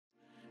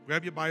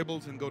Grab your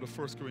Bibles and go to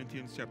 1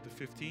 Corinthians chapter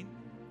 15.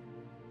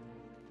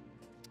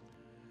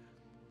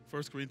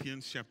 1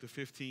 Corinthians chapter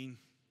 15.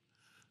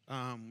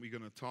 We're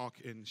going to talk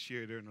and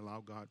share there and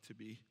allow God to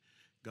be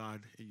God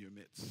in your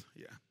midst.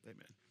 Yeah, amen.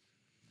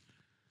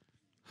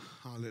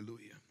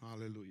 Hallelujah,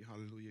 hallelujah,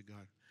 hallelujah,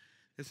 God.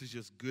 This is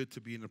just good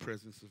to be in the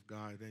presence of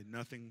God. There's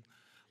nothing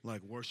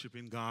like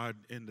worshiping God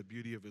in the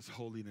beauty of his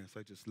holiness.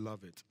 I just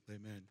love it.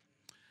 Amen.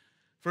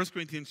 1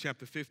 Corinthians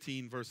chapter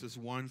 15, verses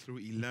 1 through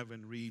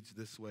 11 reads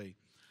this way.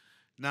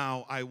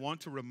 Now, I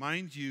want to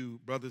remind you,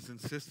 brothers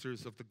and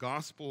sisters, of the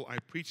gospel I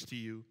preached to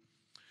you,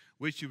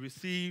 which you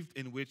received,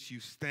 in which you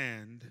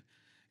stand,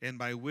 and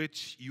by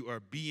which you are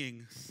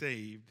being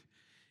saved,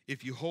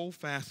 if you hold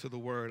fast to the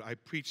word I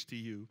preached to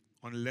you,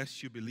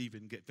 unless you believe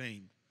in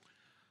vain.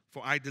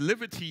 For I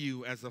delivered to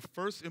you as of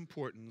first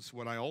importance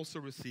what I also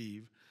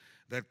received,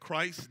 that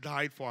Christ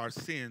died for our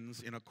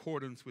sins in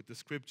accordance with the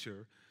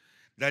Scripture,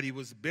 that he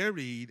was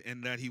buried,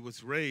 and that he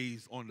was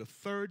raised on the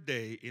third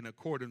day in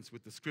accordance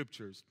with the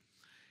Scriptures,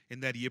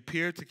 and that he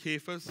appeared to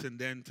Cephas and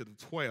then to the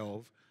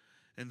 12,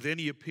 and then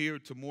he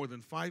appeared to more than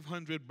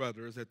 500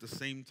 brothers at the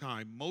same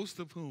time, most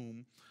of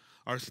whom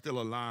are still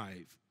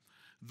alive,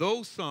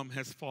 though some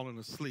has fallen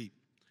asleep.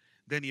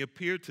 Then he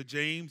appeared to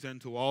James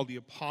and to all the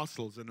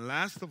apostles, and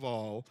last of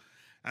all,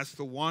 as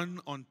the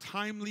one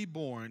untimely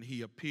born,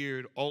 he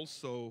appeared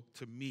also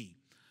to me.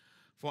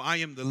 For I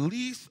am the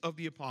least of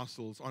the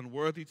apostles,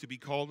 unworthy to be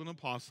called an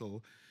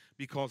apostle,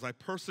 because I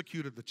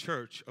persecuted the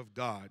church of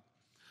God.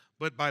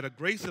 But by the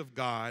grace of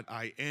God,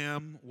 I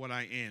am what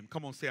I am.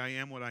 Come on, say, I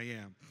am what I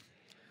am.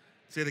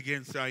 Say it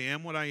again, say, I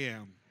am what I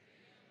am.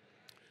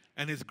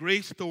 And his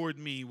grace toward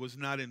me was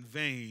not in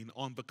vain.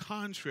 On the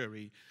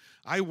contrary,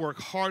 I work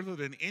harder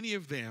than any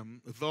of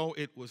them, though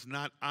it was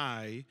not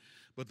I,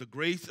 but the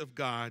grace of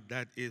God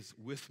that is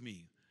with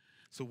me.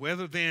 So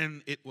whether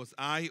then it was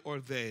I or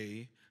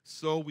they,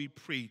 so we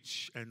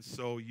preach, and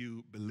so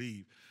you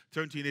believe.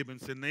 Turn to your neighbor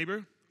and say,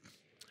 neighbor,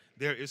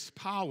 there is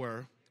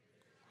power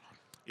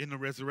in the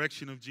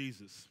resurrection of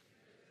Jesus.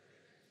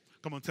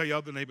 Come on, tell your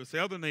other neighbor. Say,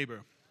 other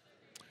neighbor,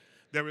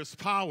 there is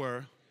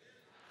power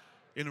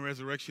in the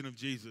resurrection of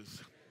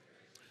Jesus.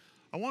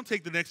 I want to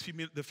take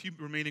the few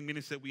remaining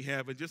minutes that we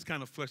have and just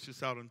kind of flesh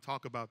this out and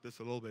talk about this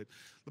a little bit.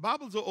 The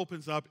Bible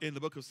opens up in the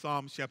book of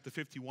Psalms, chapter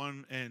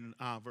 51 and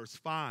verse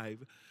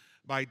 5,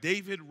 by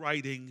David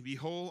writing,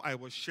 behold, I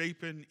was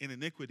shapen in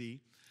iniquity,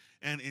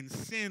 and in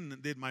sin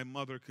did my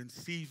mother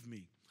conceive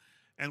me.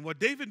 And what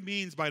David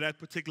means by that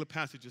particular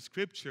passage of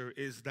Scripture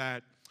is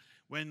that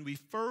when we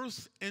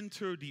first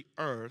enter the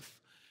earth,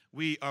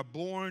 we are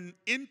born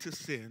into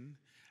sin,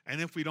 and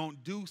if we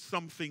don't do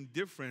something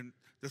different,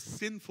 the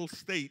sinful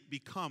state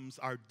becomes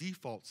our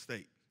default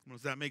state.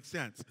 Does that make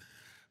sense?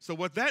 So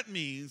what that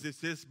means is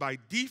this: by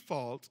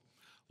default,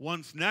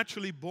 once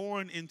naturally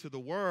born into the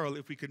world,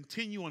 if we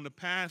continue on the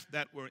path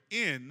that we're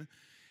in,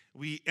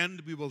 we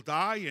will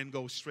die and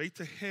go straight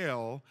to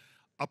hell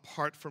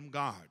apart from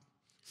God.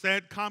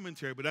 Sad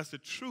commentary, but that's the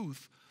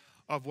truth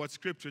of what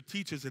Scripture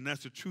teaches, and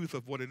that's the truth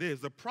of what it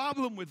is. The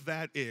problem with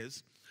that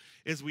is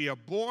we are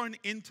born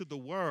into the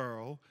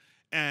world,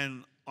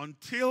 and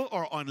until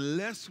or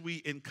unless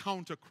we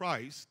encounter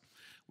Christ,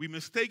 we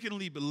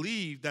mistakenly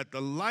believe that the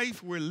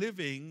life we're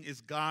living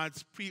is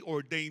God's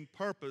preordained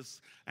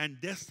purpose and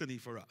destiny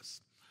for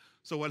us.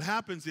 So what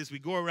happens is we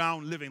go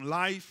around living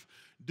life,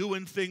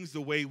 doing things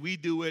the way we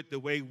do it, the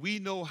way we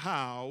know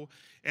how,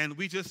 and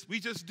we just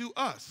do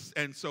us.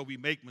 And so we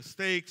make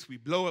mistakes, we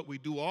blow it, we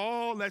do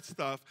all that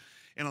stuff,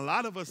 and a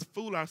lot of us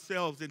fool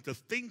ourselves into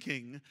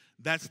thinking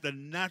that's the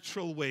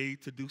natural way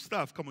to do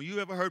stuff. Come on, you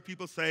ever heard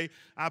people say,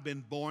 I've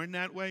been born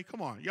that way?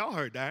 Come on, y'all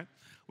heard that.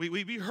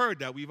 We heard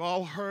that. We've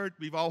all heard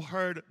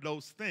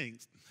those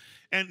things.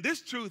 And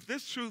this truth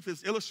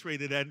is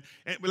illustrated, and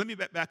let me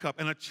back up.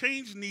 And a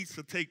change needs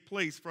to take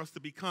place for us to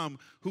become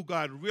who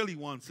God really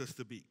wants us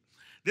to be.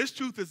 This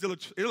truth is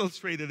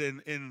illustrated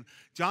in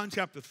John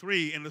chapter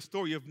 3 in the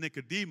story of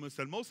Nicodemus.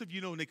 And most of you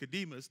know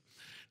Nicodemus.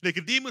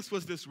 Nicodemus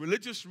was this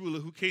religious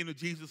ruler who came to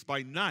Jesus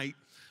by night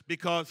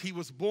because he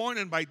was born,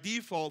 and by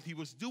default he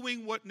was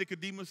doing what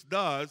Nicodemus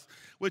does,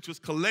 which was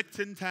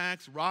collecting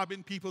tax,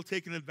 robbing people,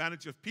 taking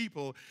advantage of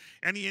people.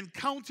 And he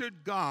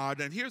encountered God.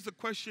 And here's the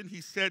question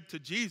he said to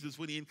Jesus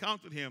when he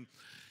encountered him.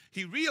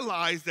 He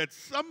realized that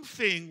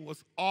something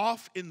was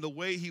off in the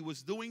way he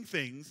was doing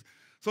things.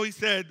 So he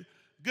said,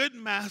 good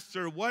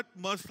master, what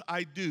must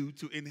I do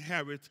to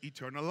inherit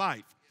eternal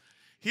life?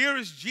 Here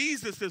is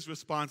Jesus'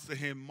 response to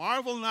him.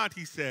 Marvel not,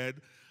 he said,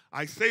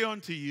 I say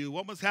unto you,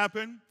 what must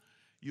happen?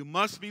 You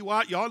must be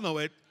what? Y'all know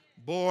it.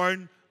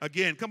 Born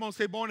again. Come on,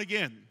 say born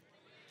again.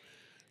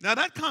 Now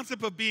that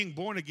concept of being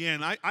born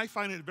again, I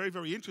find it very,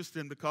 very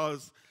interesting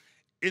because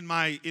in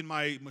my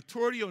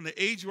maturity, on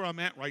the age where I'm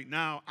at right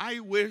now, I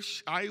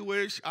wish I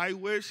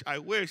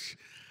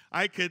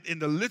could, in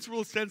the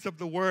literal sense of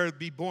the word,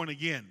 be born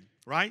again,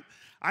 right?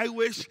 I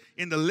wish,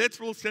 in the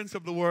literal sense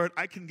of the word,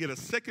 I can get a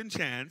second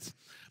chance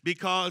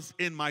because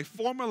in my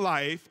former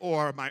life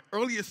or my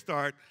earliest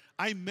start,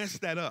 I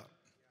messed that up.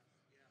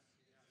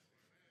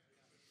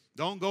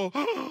 Don't go,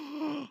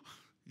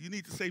 You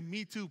need to say,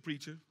 me too,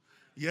 preacher.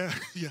 Yeah,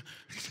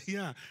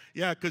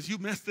 yeah, because you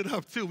messed it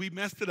up too. We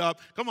messed it up.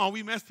 Come on,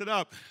 we messed it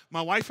up.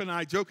 My wife and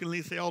I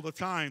jokingly say all the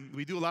time,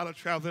 we do a lot of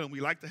traveling and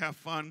we like to have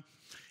fun.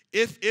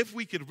 If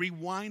we could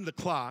rewind the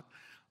clock,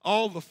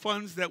 all the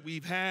funds that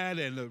we've had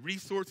and the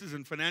resources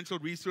and financial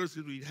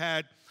resources we've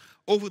had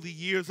over the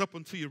years up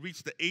until you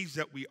reach the age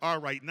that we are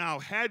right now,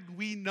 had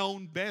we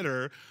known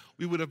better,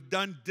 we would have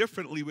done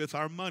differently with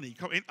our money.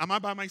 Am I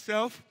by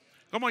myself?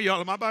 Come on, y'all,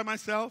 am I by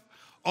myself?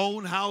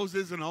 Own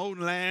houses and own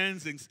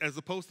lands as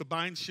opposed to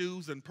buying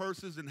shoes and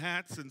purses and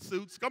hats and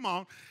suits. Come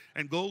on,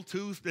 and gold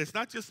tooth. It's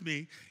not just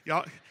me.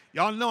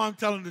 Y'all know I'm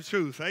telling the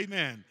truth.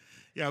 Amen.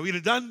 Yeah, we'd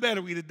have done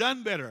better. We'd have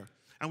done better.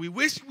 And we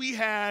wish we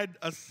had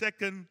a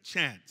second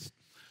chance.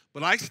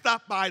 But I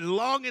stopped by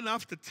long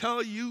enough to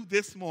tell you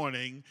this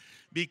morning,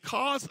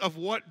 because of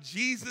what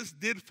Jesus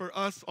did for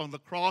us on the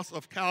cross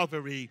of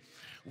Calvary,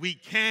 we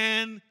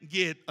can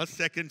get a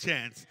second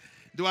chance.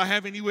 Do I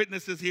have any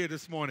witnesses here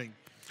this morning?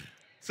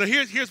 So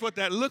here's what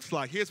that looks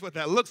like. Here's what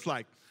that looks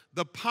like.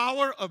 The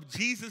power of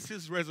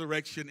Jesus'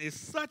 resurrection is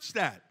such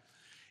that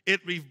it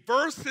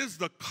reverses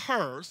the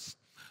curse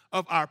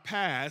of our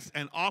past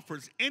and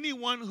offers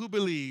anyone who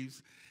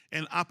believes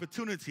an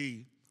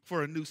opportunity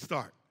for a new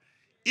start.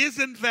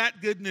 Isn't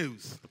that good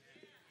news?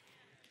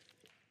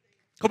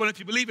 Come on, if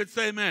you believe it,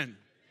 say amen.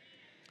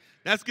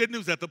 That's good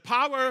news, that the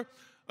power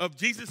of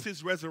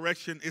Jesus'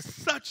 resurrection is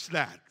such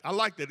that, I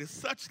like that, it's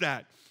such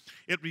that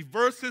it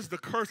reverses the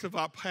curse of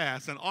our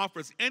past and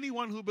offers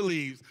anyone who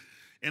believes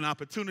an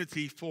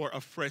opportunity for a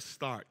fresh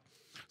start.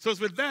 So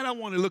with that, I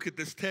want to look at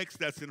this text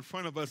that's in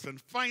front of us and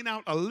find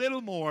out a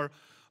little more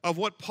of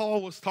what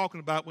Paul was talking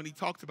about when he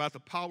talked about the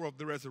power of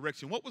the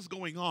resurrection. What was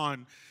going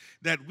on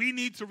that we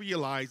need to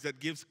realize that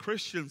gives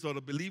Christians or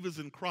the believers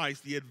in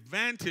Christ the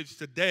advantage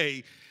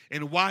today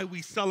and why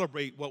we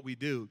celebrate what we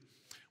do.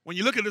 When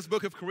you look at this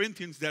book of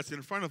Corinthians that's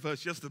in front of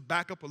us, just to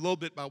back up a little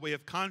bit by way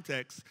of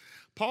context,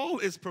 Paul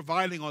is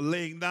providing or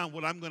laying down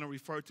what I'm going to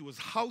refer to as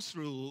house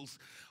rules,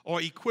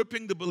 or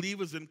equipping the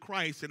believers in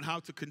Christ in how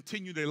to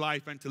continue their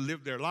life and to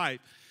live their life.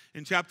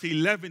 In chapter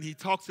 11, he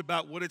talks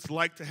about what it's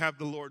like to have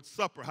the Lord's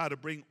Supper, how to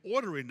bring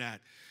order in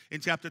that.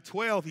 In chapter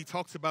 12, he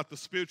talks about the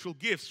spiritual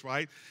gifts,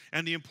 right?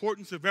 And the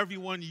importance of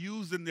everyone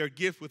using their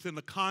gift within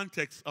the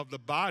context of the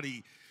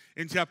body.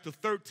 In chapter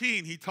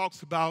 13, he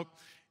talks about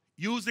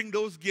using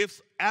those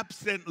gifts.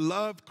 Absent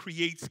love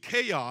creates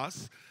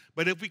chaos.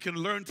 But if we can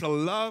learn to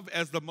love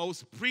as the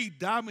most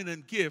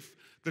predominant gift,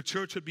 the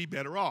church would be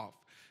better off.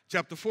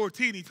 Chapter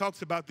 14, he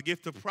talks about the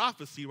gift of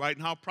prophecy, right,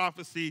 and how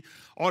prophecy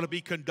ought to be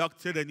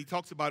conducted. And he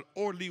talks about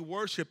orderly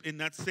worship in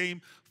that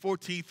same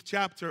 14th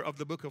chapter of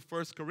the book of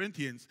 1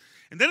 Corinthians.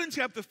 And then in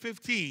chapter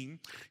 15,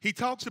 he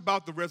talks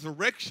about the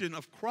resurrection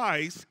of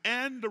Christ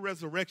and the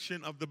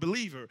resurrection of the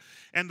believer.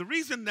 And the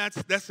reason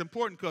that's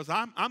important, because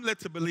I'm led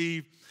to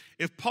believe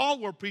if Paul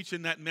were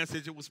preaching that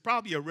message, it was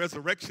probably a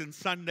resurrection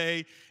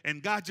Sunday,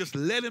 and God just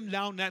led him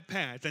down that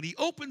path. And he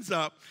opens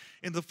up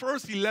in the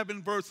first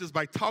 11 verses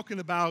by talking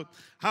about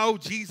how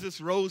Jesus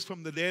rose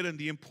from the dead and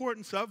the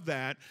importance of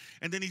that.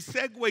 And then he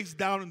segues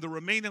down in the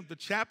remainder of the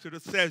chapter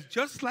that says,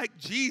 just like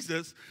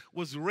Jesus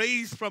was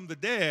raised from the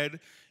dead,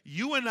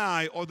 you and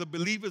I, or the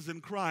believers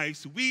in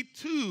Christ, we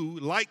too,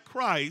 like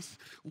Christ,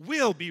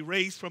 will be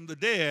raised from the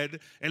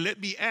dead, and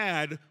let me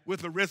add,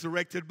 with a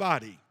resurrected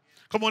body.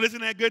 Come on,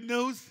 isn't that good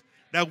news?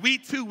 That we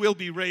too will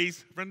be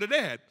raised from the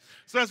dead.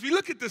 So as we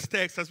look at this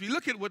text, as we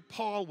look at what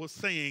Paul was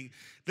saying,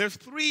 there's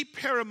three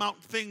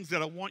paramount things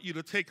that I want you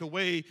to take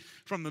away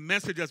from the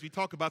message as we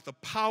talk about the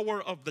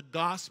power of the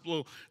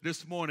gospel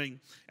this morning.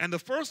 And the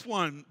first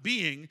one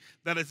being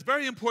that it's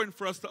very important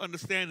for us to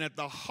understand that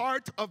the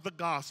heart of the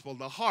gospel,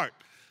 the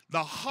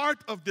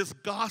heart of this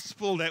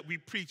gospel that we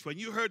preach. When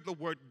you heard the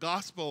word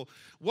gospel,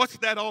 what's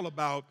that all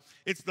about?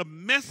 It's the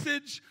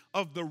message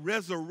of the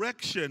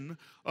resurrection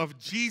of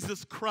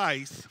Jesus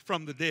Christ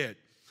from the dead.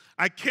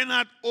 I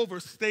cannot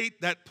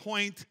overstate that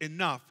point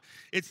enough.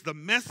 It's the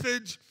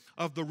message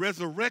of the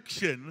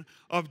resurrection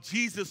of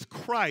Jesus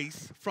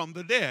Christ from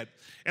the dead.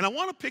 And I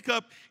want to pick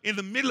up in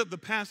the middle of the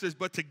passage,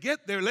 but to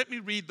get there, let me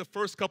read the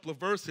first couple of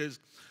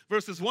verses.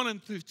 Verses 1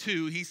 and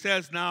 2, he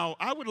says, now,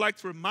 I would like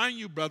to remind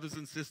you, brothers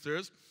and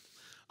sisters,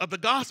 of the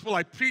gospel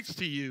I preached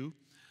to you,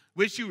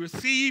 which you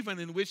receive and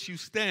in which you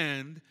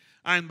stand,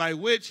 and by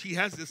which he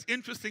has this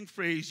interesting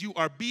phrase, you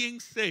are being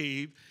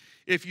saved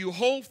if you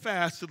hold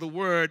fast to the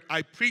word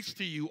I preached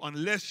to you,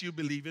 unless you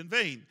believe in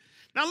vain.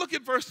 Now look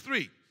at verse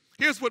 3.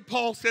 Here's what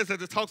Paul says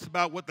as it talks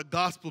about what the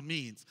gospel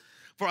means.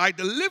 For I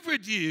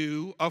delivered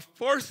you of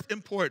first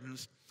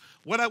importance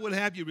what I would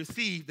have you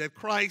receive, that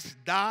Christ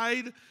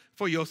died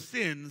for your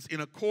sins in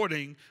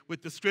according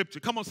with the scripture.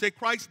 Come on, say,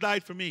 Christ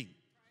died for me.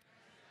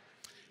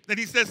 Then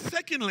he says,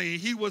 secondly,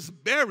 he was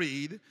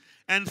buried,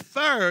 and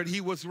third, he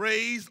was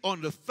raised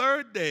on the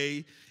third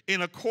day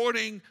in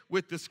according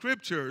with the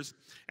scriptures.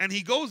 And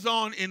he goes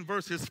on in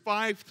verses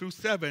 5 through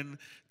 7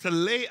 to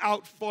lay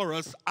out for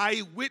us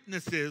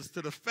eyewitnesses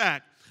to the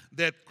fact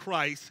that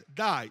Christ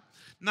died.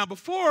 Now,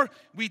 before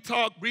we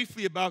talk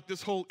briefly about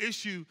this whole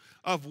issue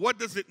of what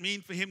does it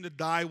mean for him to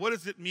die, what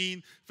does it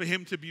mean for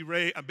him to be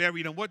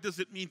buried, and what does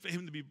it mean for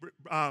him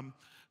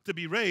to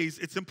be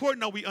raised, it's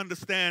important that we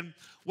understand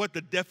what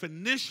the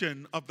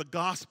definition of the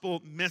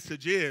gospel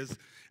message is.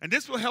 And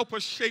this will help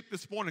us shape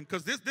this morning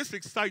because this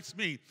excites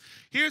me.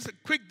 Here's a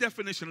quick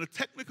definition, a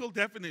technical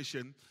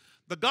definition.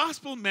 The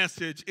gospel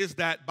message is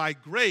that by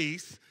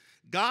grace,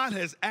 God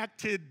has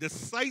acted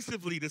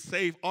decisively to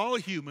save all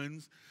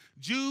humans,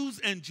 Jews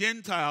and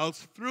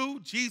Gentiles, through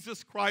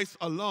Jesus Christ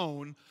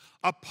alone,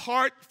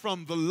 apart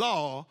from the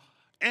law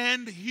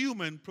and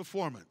human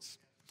performance.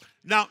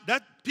 Now,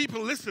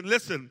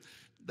 listen.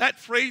 That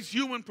phrase,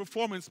 human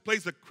performance,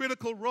 plays a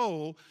critical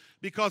role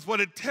because what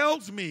it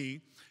tells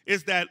me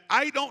is that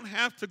I don't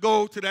have to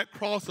go to that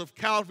cross of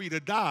Calvary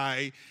to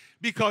die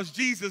because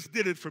Jesus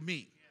did it for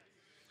me.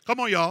 Come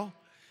on, y'all.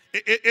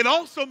 It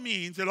also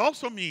means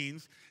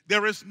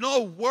there is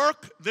no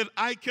work that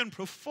I can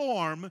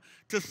perform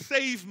to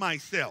save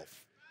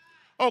myself.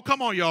 Oh,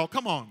 come on, y'all.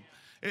 Come on.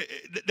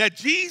 That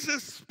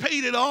Jesus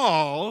paid it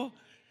all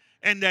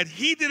and that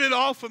he did it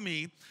all for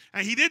me.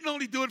 And he didn't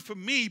only do it for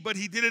me, but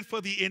he did it for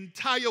the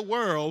entire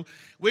world,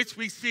 which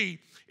we see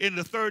in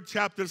the 3rd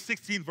chapter,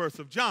 16th verse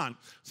of John.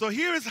 So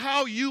here is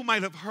how you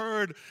might have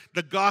heard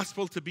the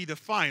gospel to be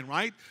defined,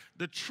 right?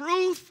 The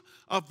truth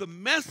of the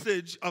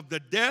message of the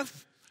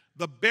death,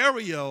 the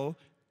burial,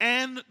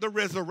 and the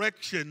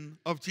resurrection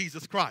of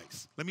Jesus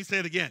Christ. Let me say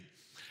it again.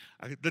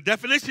 The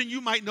definition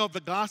you might know of the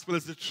gospel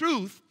is the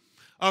truth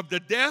of the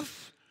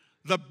death,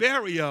 the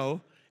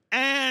burial,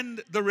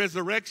 and the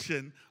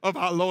resurrection of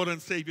our Lord and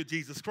Savior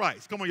Jesus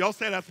Christ. Come on, y'all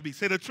say it after me.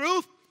 Say the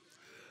truth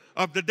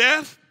of the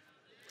death,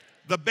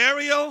 the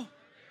burial,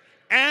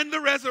 and the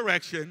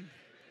resurrection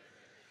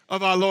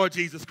of our Lord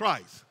Jesus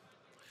Christ.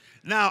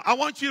 Now, I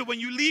want you to, when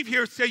you leave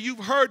here, say you've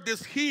heard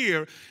this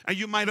here, and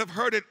you might have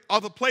heard it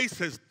other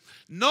places.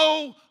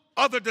 No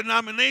other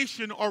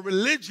denomination or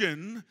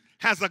religion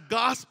has a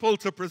gospel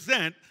to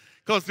present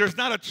because there's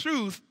not a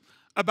truth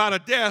about a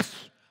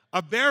death,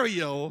 a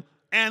burial,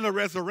 and a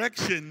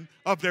resurrection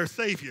of their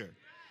Savior.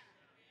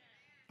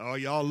 Oh,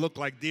 y'all look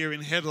like deer in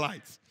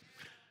headlights.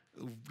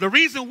 The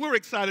reason we're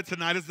excited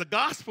tonight is the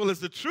gospel is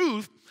the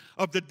truth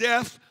of the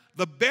death,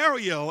 the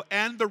burial,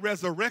 and the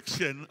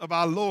resurrection of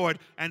our Lord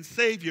and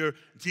Savior,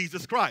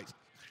 Jesus Christ.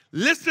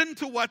 Listen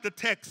to what the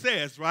text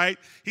says, right?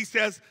 He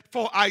says,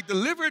 for I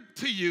delivered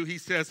to you, he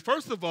says,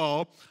 first of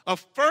all,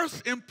 of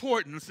first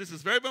importance, this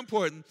is very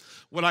important,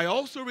 what I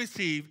also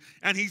received,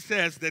 and he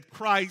says that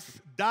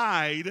Christ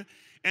died,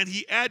 and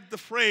he added the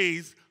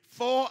phrase,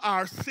 for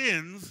our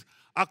sins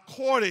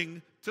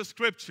according to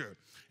Scripture.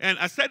 And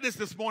I said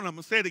this morning, I'm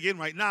going to say it again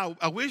right now.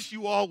 I wish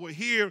you all were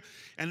here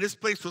and this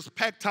place was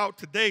packed out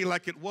today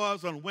like it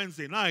was on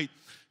Wednesday night,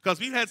 because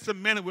we had some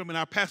men and women,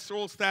 our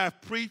pastoral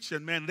staff preach,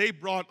 and man, they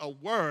brought a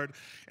word.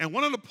 And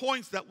one of the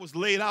points that was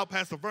laid out,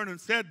 Pastor Vernon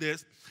said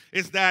this,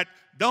 is that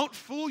don't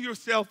fool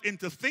yourself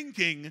into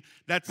thinking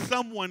that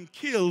someone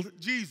killed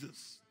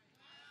Jesus.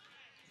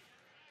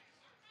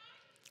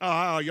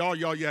 Oh, y'all,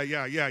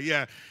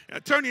 yeah.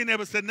 Turn to your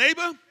neighbor and say,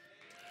 neighbor,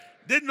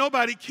 didn't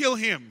nobody kill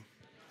him?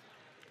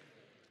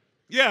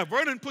 Yeah,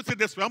 Vernon puts it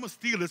this way. I'm going to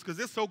steal this because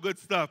it's so good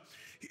stuff.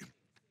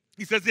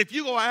 He says, if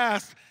you go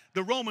ask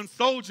the Roman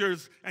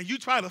soldiers and you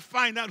try to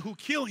find out who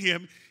killed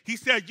him, he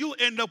said, you'll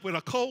end up with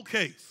a cold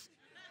case.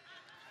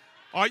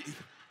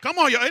 Come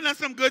on, y'all. Isn't that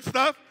some good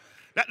stuff?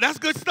 That's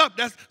good stuff.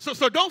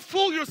 So don't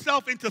fool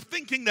yourself into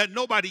thinking that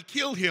nobody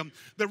killed him.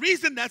 The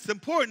reason that's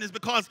important is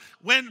because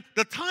when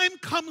the time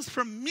comes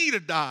for me to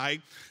die,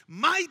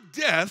 my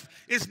death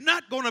is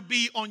not going to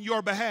be on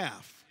your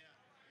behalf.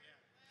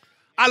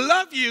 I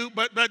love you,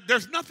 but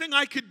there's nothing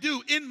I could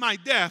do in my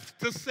death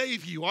to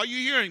save you. Are you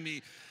hearing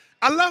me?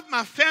 I love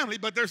my family,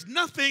 but there's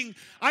nothing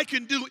I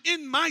can do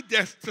in my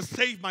death to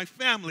save my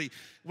family.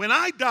 When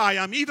I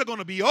die, I'm either going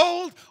to be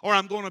old or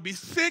I'm going to be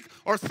sick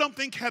or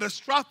something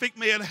catastrophic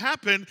may have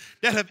happened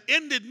that have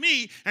ended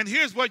me. And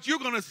here's what you're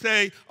going to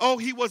say, oh,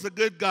 he was a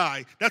good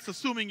guy. That's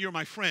assuming you're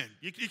my friend.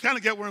 You kind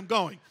of get where I'm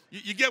going.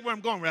 You get where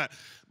I'm going, right?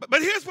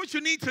 But here's what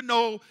you need to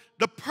know.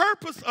 The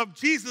purpose of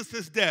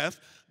Jesus' death,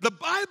 the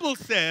Bible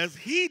says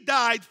he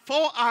died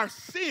for our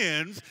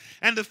sins,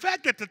 and the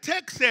fact that the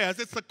text says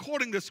it's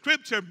according to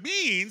Scripture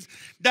means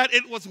that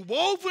it was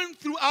woven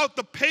throughout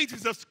the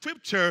pages of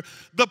Scripture,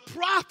 the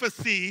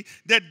prophecy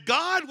that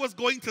God was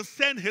going to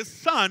send his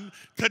Son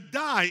to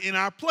die in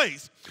our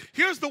place.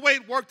 Here's the way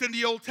it worked in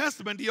the Old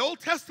Testament. The Old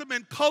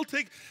Testament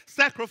cultic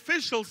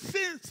sacrificial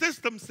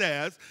system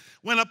says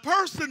when a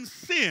person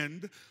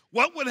sinned,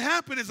 what would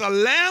happen is a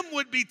lamb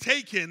would be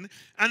taken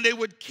and they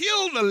would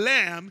kill the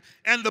lamb,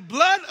 and the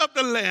blood of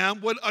the lamb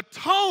would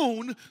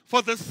atone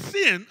for the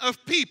sin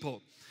of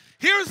people.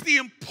 Here's the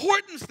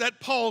importance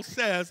that Paul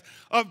says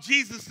of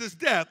Jesus'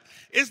 death,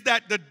 is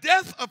that the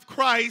death of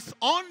Christ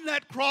on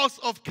that cross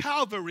of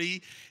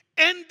Calvary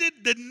ended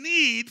the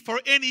need for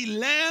any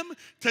lamb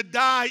to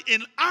die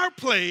in our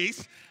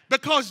place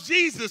because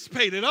Jesus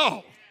paid it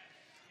all.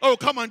 Oh,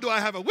 come on, do I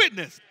have a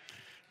witness?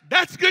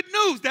 That's good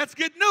news. That's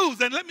good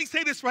news. And let me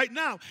say this right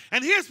now.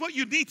 And here's what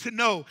you need to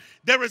know.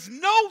 There is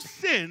no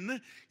sin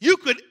you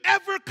could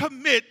ever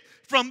commit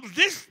from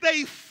this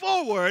day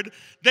forward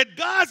that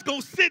God's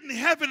going to sit in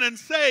heaven and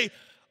say,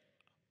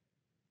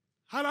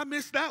 how'd I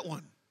miss that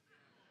one?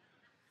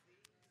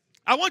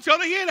 I want y'all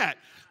to hear that.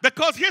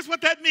 Because here's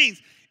what that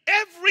means.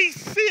 Every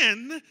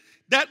sin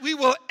that we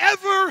will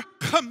ever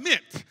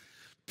commit,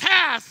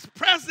 past,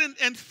 present,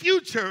 and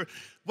future,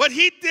 what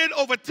he did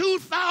over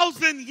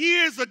 2,000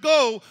 years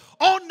ago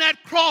on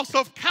that cross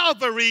of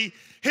Calvary,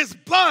 his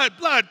blood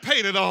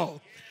paid it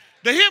all.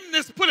 The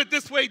hymnist put it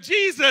this way,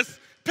 Jesus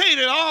paid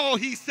it all,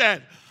 he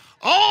said.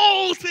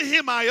 All to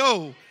him I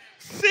owe.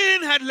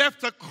 Sin had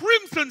left a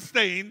crimson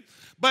stain,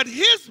 but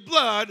his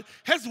blood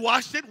has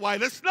washed it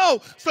white as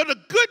snow. So the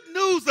good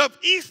news of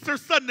Easter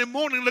Sunday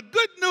morning, the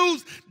good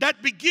news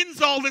that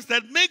begins all this,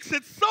 that makes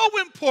it so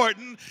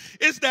important,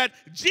 is that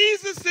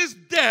Jesus'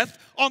 death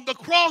on the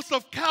cross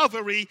of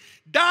Calvary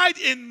died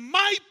in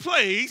my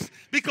place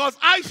because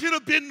I should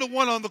have been the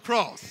one on the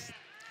cross.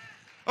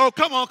 Oh,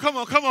 come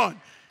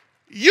on.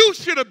 You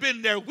should have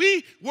been there.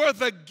 We were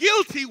the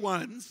guilty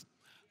ones,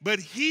 but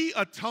he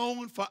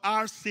atoned for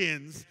our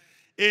sins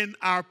in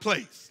our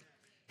place.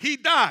 He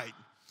died.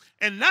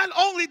 And not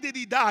only did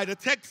he die, the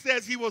text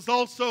says he was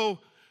also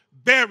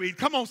buried.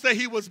 Come on, say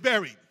he was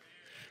buried.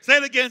 Say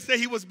it again, say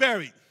he was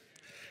buried.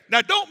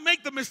 Now, don't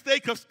make the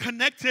mistake of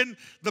connecting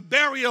the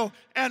burial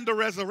and the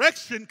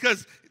resurrection,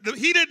 because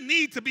he didn't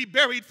need to be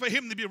buried for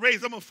him to be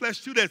raised. I'm going to flesh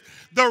through this.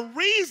 The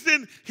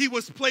reason he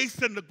was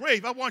placed in the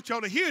grave, I want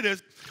y'all to hear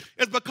this,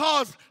 is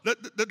because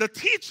the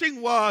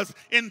teaching was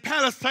in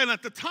Palestine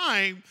at the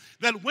time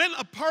that when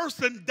a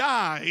person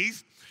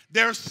dies,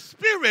 their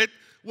spirit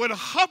would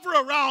hover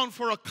around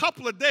for a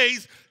couple of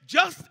days,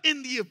 just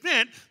in the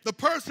event the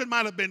person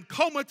might have been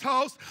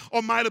comatose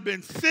or might have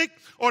been sick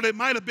or they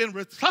might have been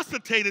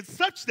resuscitated,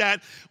 such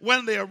that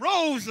when they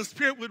arose, the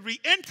spirit would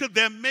re-enter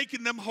them,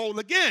 making them whole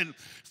again.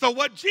 So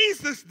what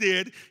Jesus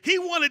did, he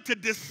wanted to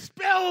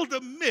dispel the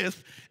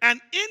myth,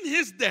 and in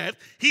his death,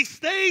 he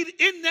stayed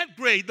in that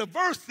grave. The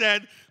verse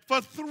said,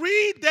 for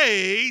 3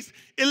 days,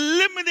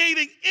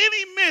 eliminating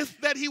any myth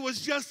that he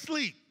was just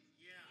asleep.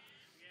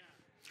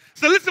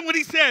 So listen what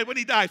he said when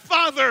he died.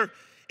 Father,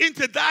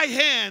 into thy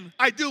hand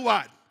I do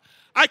what?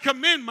 I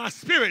commend my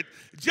spirit,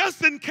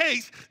 just in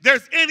case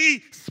there's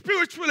any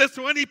spiritualist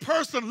or any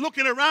person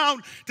looking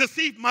around to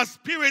see if my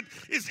spirit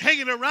is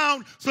hanging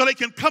around so they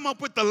can come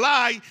up with the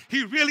lie.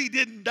 He really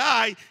didn't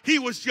die. He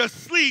was just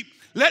asleep.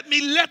 Let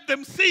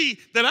them see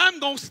that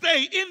I'm going to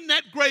stay in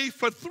that grave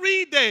for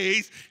 3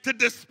 days to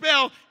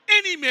dispel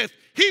any myth.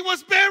 He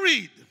was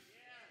buried.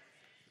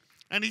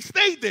 And he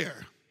stayed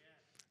there.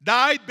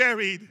 Died,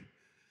 buried.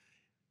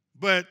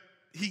 But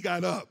he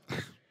got up.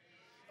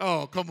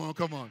 Oh, come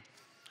on.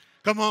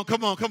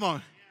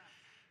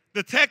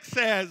 The text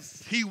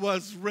says he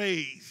was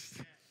raised.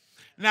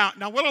 Now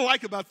what I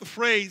like about the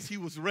phrase he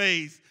was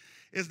raised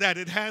is that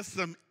it has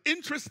some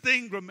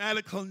interesting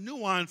grammatical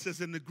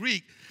nuances in the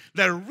Greek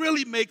that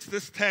really makes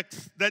this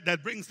text,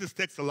 that brings this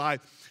text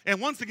alive.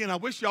 And once again, I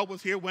wish y'all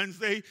was here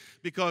Wednesday,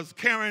 because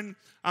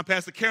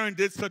Pastor Karen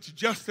did such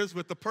justice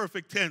with the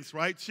perfect tense,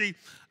 right?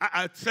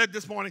 I said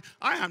this morning,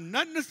 I have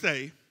nothing to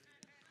say,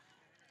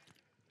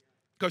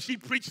 because she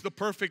preached the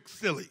perfect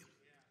silly.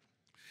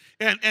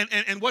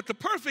 And what the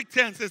perfect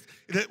tense is,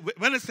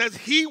 when it says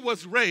he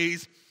was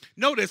raised,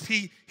 notice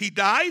he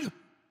died,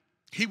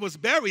 he was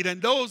buried,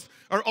 and those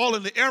are all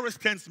in the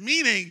aorist tense,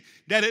 meaning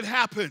that it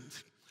happened.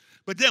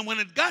 But then when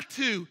it got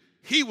to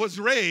he was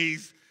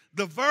raised,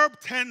 the verb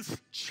tense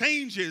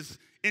changes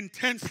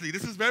intensely.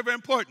 This is very, very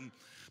important,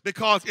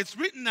 because it's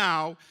written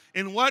now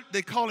in what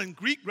they call in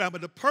Greek grammar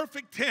the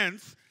perfect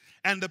tense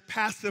and the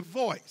passive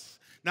voice.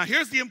 Now,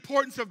 here's the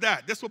importance of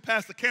that. This is what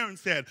Pastor Karen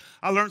said.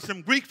 I learned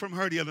some Greek from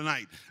her the other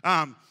night.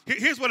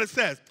 Here's what it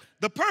says.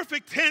 The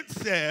perfect tense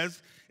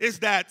says is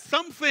that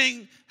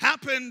something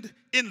happened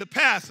in the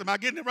past. Am I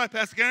getting it right,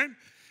 Pastor Karen?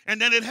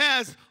 And then it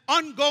has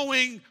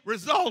ongoing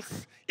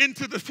results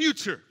into the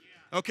future.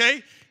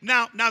 Okay?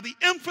 Now the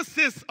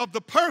emphasis of the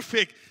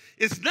perfect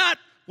is not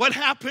what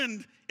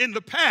happened in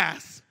the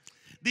past.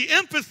 The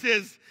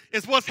emphasis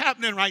is what's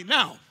happening right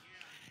now.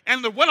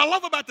 And what I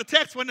love about the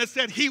text when it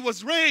said he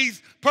was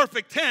raised,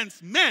 perfect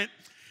tense, meant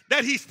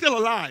that he's still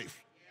alive.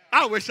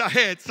 I wish I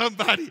had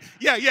somebody.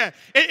 Yeah.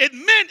 It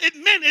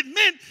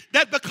meant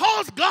that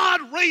because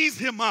God raised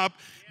him up,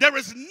 there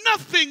is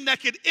nothing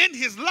that could end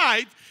his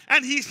life,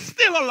 and he's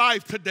still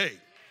alive today.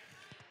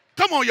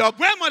 Come on, y'all.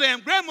 Grandma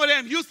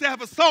them used to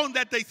have a song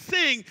that they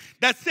sing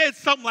that said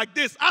something like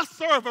this: I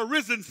serve a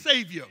risen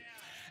Savior,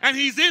 and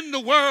he's in the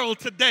world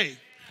today.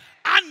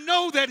 I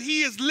know that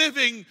he is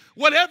living,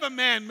 whatever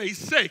man may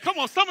say. Come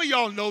on, some of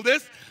y'all know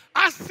this.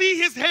 I see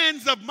his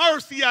hands of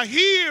mercy. I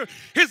hear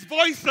his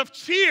voice of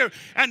cheer.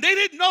 And they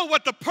didn't know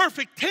what the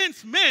perfect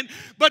tense meant,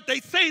 but they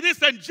say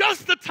this: and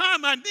just the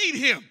time I need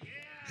him,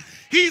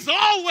 he's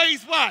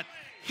always what?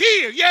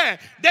 Here, yeah.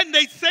 Then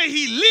they say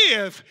he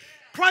lived.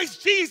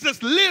 Christ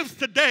Jesus lives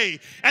today.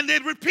 And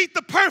then repeat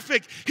the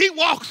perfect. He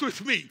walks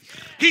with me.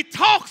 He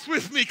talks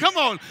with me. Come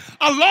on.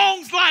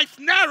 Along life's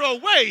narrow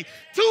way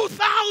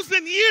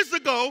 2,000 years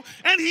ago,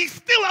 and he's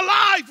still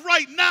alive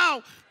right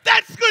now.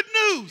 That's good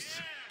news.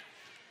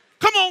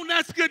 Come on,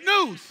 that's good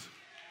news.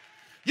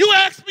 You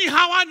ask me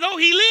how I know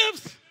he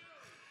lives?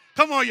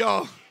 Come on,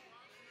 y'all.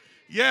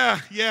 Yeah.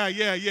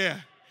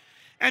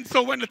 And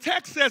so when the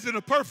text says in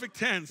the perfect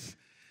tense,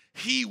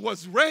 he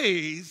was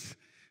raised,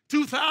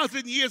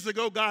 2,000 years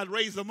ago, God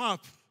raised him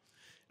up,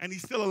 and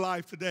he's still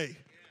alive today.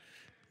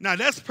 Now,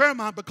 that's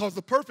paramount because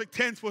the perfect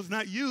tense was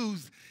not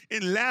used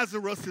in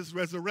Lazarus'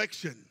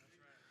 resurrection.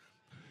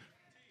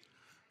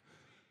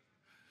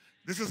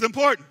 This is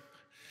important.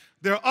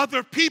 There are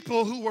other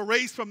people who were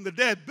raised from the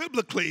dead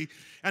biblically,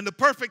 and the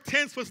perfect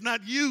tense was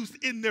not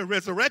used in their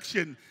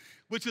resurrection,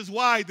 which is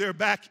why they're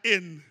back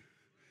in.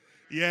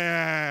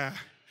 Yeah,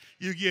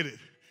 you get it.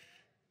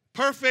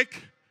 Perfect,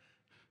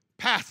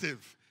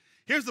 passive.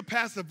 Here's the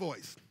passive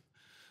voice.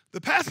 The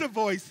passive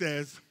voice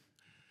says,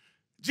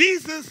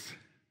 Jesus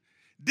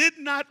did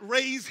not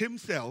raise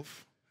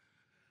himself.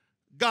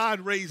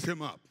 God raised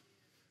him up.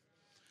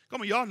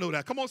 Come on, y'all know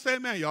that. Come on, say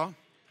amen, y'all.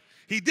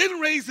 He didn't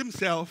raise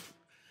himself.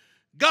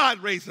 God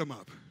raised him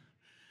up.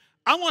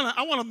 I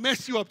want to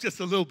mess you up just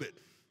a little bit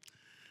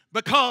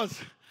because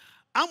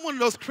I'm one of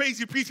those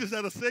crazy preachers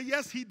that'll say,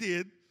 yes, he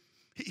did.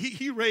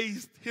 He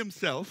raised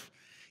himself,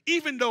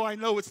 even though I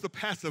know it's the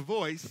passive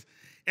voice.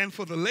 And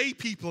for the lay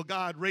people,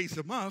 God raised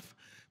him up.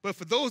 But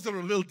for those that are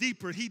a little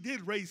deeper, he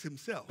did raise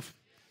himself.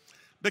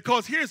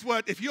 Because here's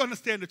what, if you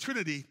understand the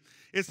Trinity,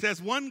 it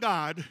says one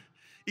God,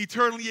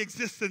 eternally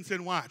existence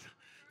in what?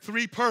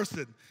 Three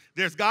person.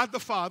 There's God the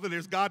Father,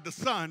 there's God the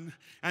Son,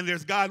 and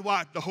there's God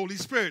what? The Holy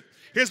Spirit.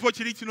 Here's what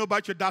you need to know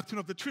about your doctrine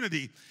of the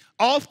Trinity.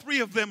 All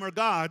three of them are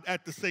God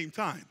at the same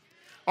time.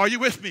 Are you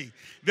with me?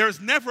 There's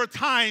never a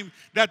time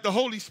that the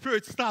Holy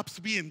Spirit stops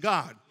being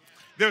God.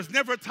 There's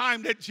never a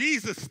time that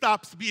Jesus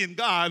stops being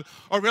God,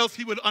 or else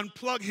he would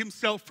unplug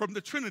himself from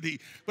the Trinity.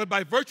 But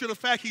by virtue of the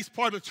fact he's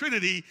part of the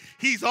Trinity,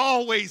 he's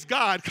always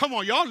God. Come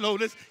on, y'all know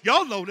this.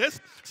 Y'all know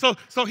this. So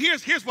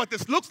here's what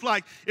this looks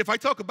like if I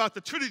talk about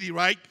the Trinity,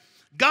 right?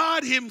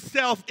 God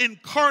himself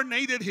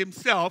incarnated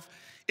himself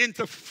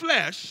into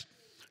flesh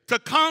to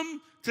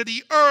come to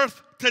the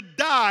earth to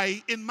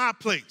die in my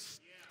place.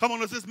 Come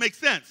on, does this make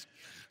sense?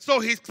 So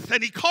he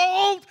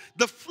called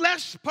the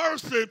flesh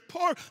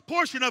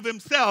portion of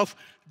himself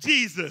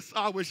Jesus.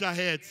 I wish I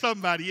had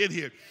somebody in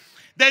here.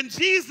 Then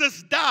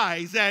Jesus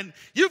dies, and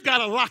you've got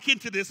to lock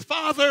into this.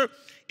 Father,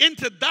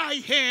 into thy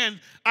hand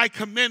I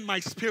commend my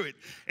spirit.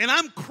 And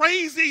I'm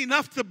crazy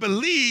enough to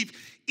believe,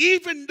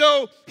 even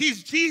though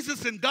he's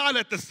Jesus and God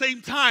at the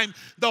same time,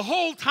 the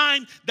whole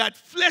time that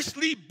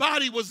fleshly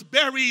body was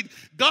buried,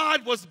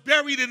 God was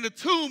buried in the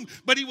tomb,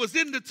 but he was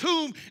in the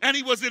tomb and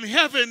he was in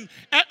heaven.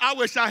 I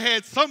wish I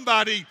had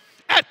somebody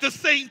at the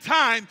same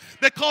time,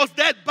 because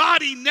that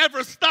body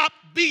never stopped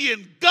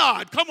being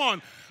God. Come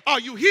on, are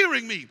you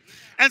hearing me?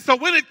 And so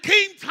when it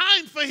came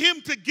time for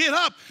him to get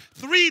up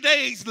 3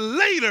 days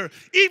later,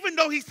 even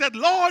though he said,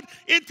 Lord,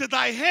 into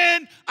thy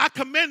hand I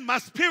commend my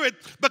spirit,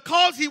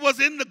 because he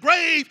was in the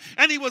grave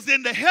and he was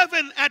in the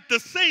heaven at the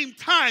same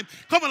time.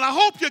 Come on, I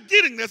hope you're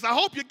getting this. I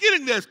hope you're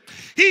getting this.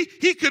 He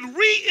could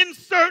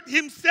reinsert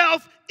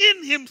himself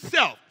in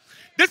himself.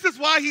 This is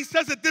why he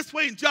says it this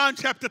way in John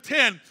chapter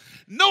 10.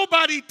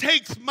 Nobody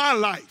takes my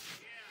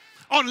life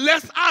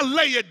unless I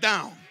lay it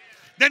down.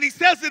 Then he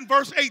says in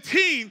verse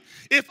 18,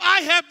 if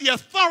I have the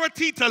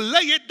authority to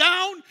lay it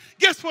down,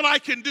 guess what I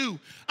can do?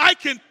 I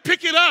can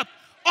pick it up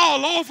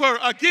all over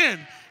again.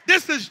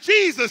 This is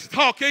Jesus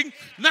talking,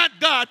 not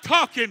God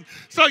talking.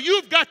 So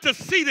you've got to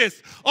see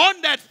this.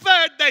 On that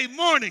third day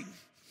morning,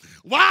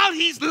 while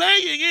he's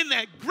laying in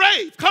that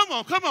grave, come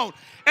on,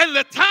 and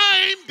the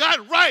time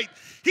got right,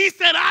 he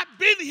said, I've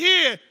been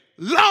here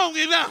long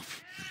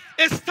enough.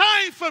 It's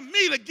time for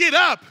me to get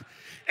up.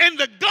 And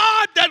the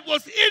God that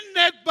was in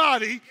that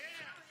body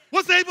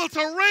was able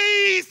to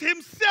raise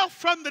himself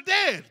from the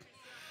dead.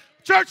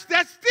 Church,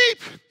 that's deep,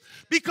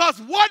 because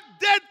what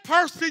dead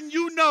person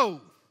you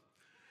know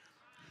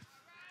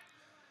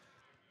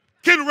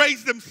can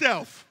raise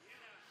themselves?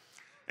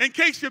 In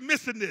case you're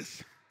missing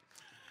this,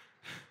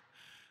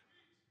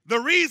 the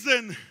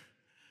reason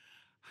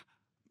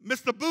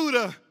Mr.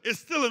 Buddha is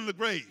still in the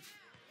grave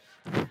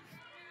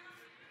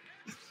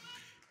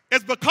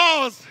is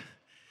because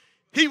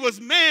he was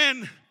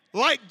man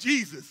like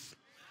Jesus.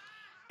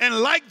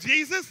 And like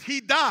Jesus,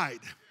 he died.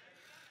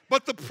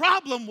 But the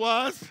problem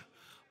was,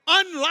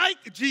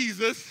 unlike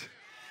Jesus,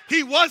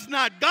 he was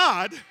not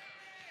God,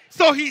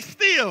 so he's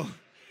still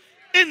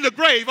in the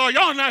grave. Oh,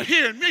 y'all not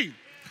hearing me?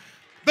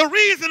 The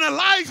reason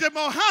Elijah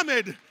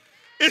Muhammad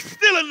is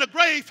still in the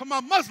grave for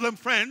my Muslim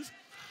friends,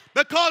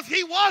 because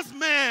he was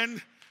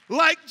man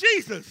like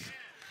Jesus.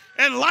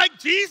 And like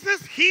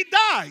Jesus, he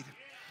died.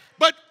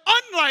 But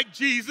unlike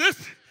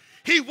Jesus,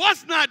 he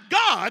was not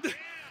God,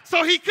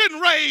 so he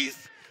couldn't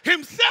raise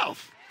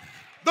himself.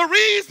 The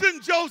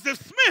reason Joseph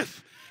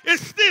Smith is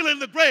still in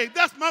the grave,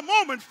 that's my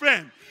Mormon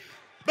friend,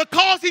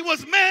 because he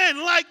was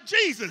man like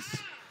Jesus.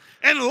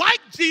 And like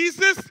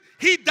Jesus,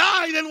 he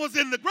died and was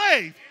in the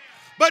grave.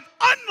 But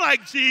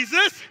unlike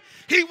Jesus,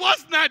 he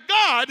was not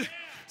God,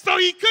 so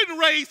he couldn't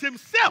raise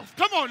himself.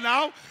 Come on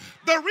now.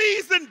 The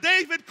reason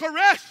David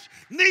Koresh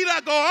need I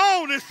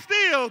go on is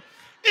still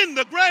in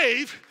the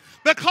grave,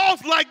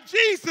 because like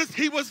Jesus,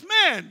 he was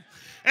man.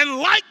 And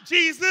like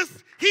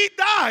Jesus, he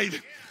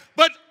died.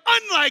 But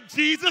unlike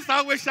Jesus,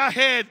 I wish I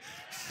had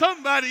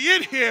somebody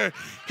in here,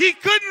 he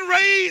couldn't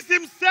raise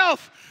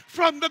himself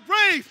from the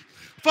grave.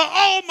 For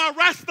all my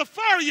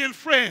Rastafarian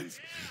friends,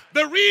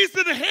 the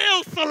reason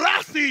Haile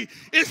Selassie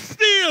is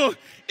still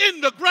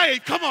in the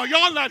grave, come on,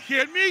 y'all not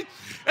hearing me,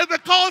 is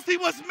because he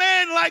was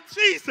man like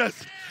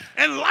Jesus.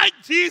 And like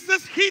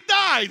Jesus, he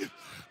died.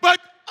 But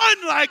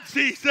unlike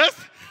Jesus,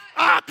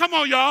 come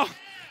on, y'all,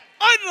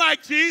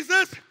 unlike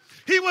Jesus,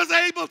 he was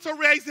able to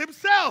raise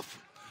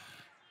himself.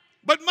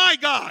 But my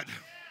God,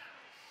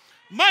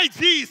 my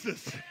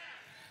Jesus,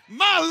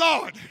 my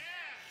Lord,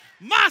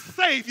 my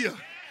Savior,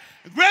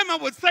 Grandma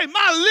would say,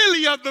 my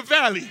lily of the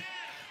valley,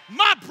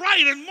 my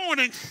bright and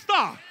morning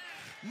star,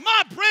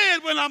 my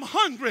bread when I'm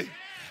hungry,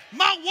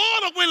 my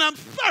water when I'm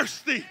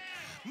thirsty,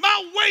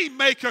 my way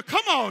maker.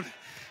 Come on.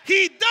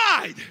 He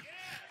died.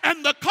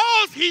 And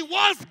because he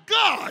was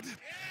God,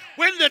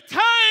 when the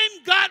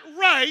time got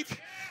right,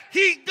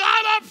 he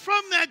got up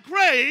from that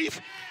grave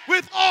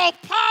with all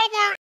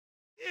power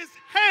in his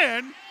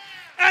hand,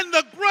 and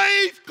the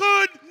grave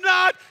could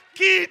not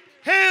keep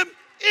him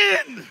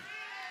in.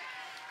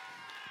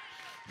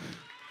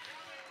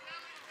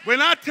 When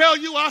I tell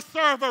you I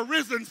serve a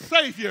risen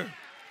Savior,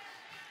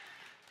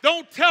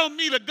 don't tell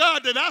me the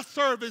God that I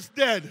serve is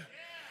dead.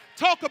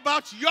 Talk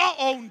about your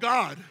own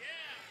God,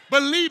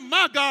 but leave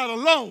my God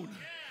alone.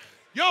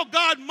 Your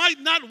God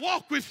might not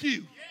walk with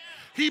you.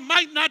 He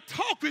might not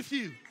talk with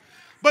you.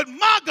 But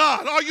my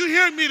God, are you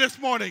hearing me this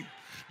morning?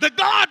 The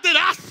God that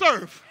I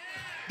serve,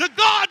 the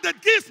God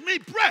that gives me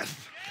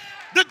breath,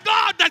 the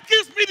God that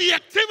gives me the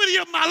activity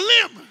of my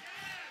limb,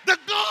 the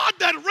God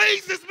that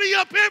raises me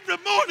up every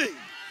morning,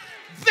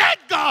 that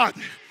God,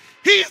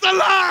 he's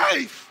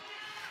alive.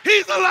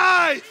 He's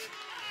alive.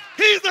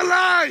 He's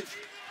alive.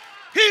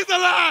 He's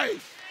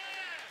alive.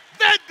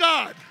 That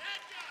God,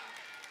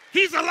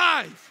 he's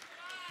alive.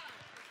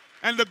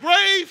 And the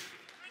grave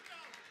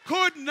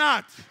could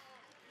not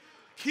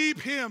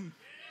keep him.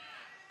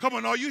 Come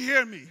on, are you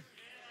hearing me?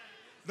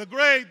 The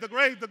grave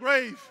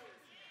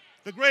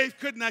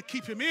could not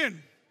keep him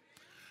in.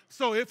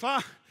 So if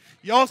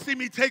y'all see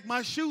me take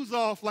my shoes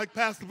off like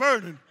Pastor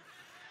Vernon,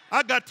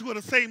 I got two of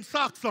the same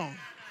socks on.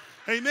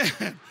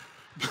 Amen.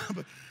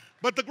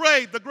 But the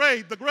grave,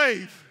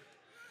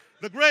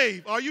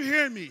 are you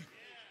hearing me?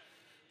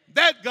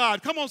 That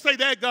God, come on, say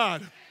that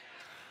God.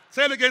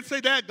 Say it again, say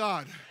that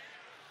God.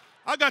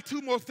 I got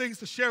two more things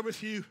to share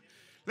with you.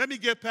 Let me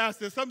get past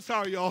this. I'm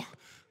sorry, y'all.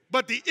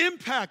 But the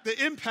impact,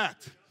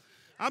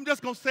 I'm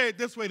just going to say it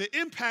this way. The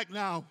impact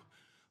now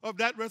of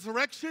that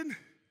resurrection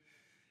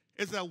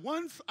is that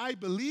once I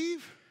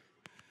believe,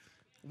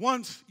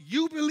 once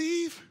you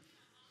believe,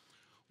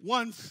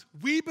 once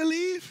we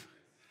believe,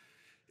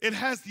 it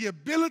has the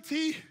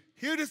ability,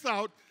 hear this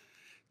out,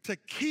 to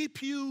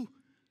keep you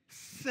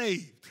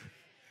saved.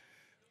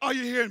 Are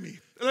you hearing me?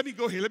 Let me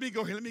go here.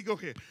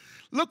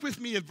 Look with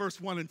me at verse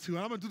 1 and 2.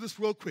 I'm going to do this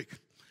real quick.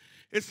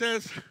 It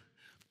says,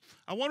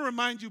 I want to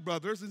remind you,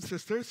 brothers and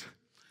sisters,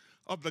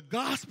 of the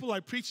gospel I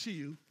preached to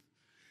you,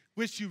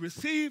 which you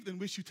received and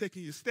which you take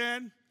in your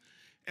stand.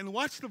 And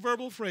watch the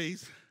verbal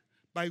phrase,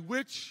 by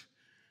which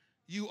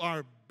you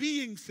are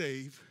being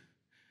saved,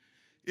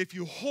 if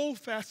you hold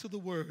fast to the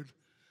word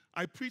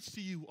I preach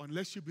to you,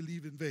 unless you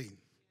believe in vain.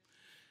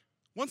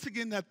 Once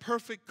again, that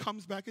perfect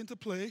comes back into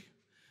play.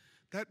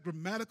 That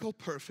grammatical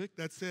perfect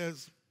that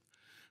says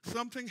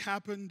something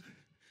happened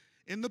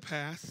in the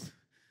past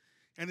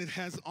and it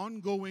has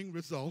ongoing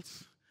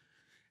results.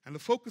 And the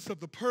focus of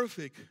the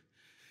perfect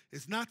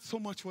is not so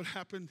much what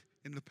happened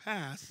in the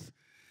past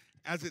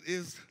as it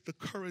is the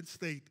current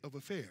state of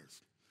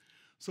affairs.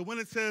 So when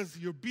it says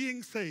you're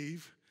being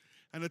saved,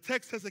 and the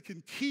text says it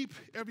can keep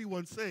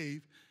everyone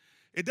saved,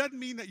 it doesn't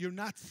mean that you're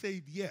not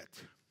saved yet.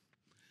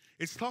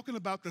 It's talking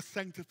about the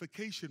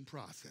sanctification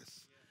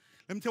process.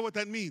 Let me tell you what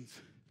that means.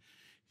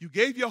 You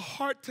gave your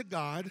heart to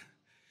God,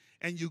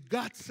 and you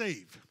got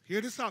saved.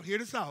 Hear this out.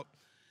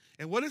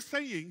 And what it's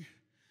saying,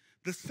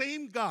 the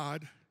same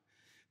God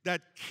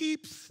that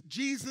keeps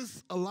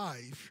Jesus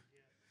alive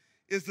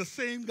is the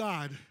same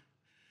God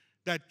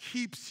that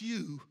keeps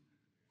you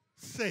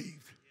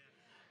saved.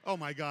 Oh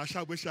my gosh,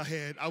 I wish I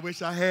had.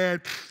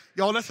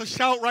 Y'all, that's a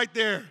shout right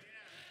there.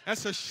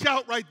 That's a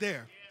shout right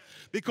there.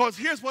 Because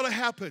here's what'll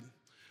happen.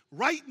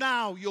 Right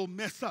now, you'll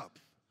mess up.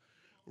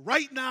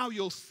 Right now,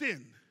 you'll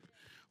sin.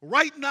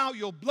 Right now,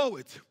 you'll blow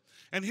it.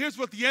 And here's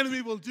what the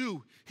enemy will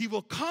do. He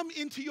will come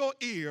into your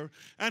ear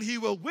and he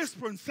will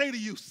whisper and say to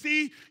you,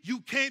 see, you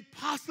can't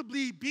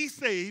possibly be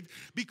saved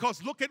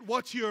because look at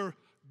what you're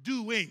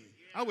doing.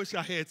 I wish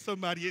I had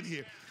somebody in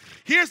here.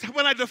 Here's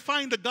when I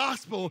define the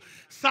gospel.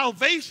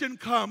 Salvation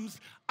comes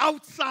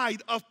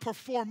outside of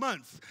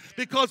performance.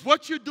 Because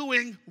what you're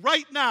doing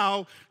right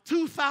now,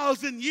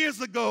 2,000 years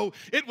ago,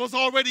 it was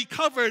already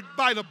covered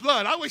by the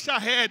blood. I wish I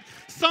had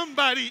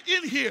somebody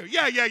in here.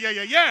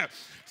 Yeah.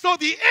 So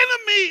the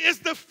enemy is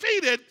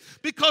defeated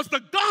because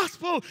the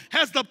gospel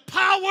has the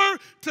power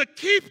to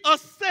keep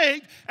us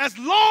saved as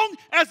long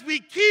as we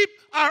keep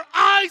our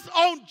eyes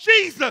on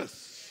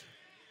Jesus.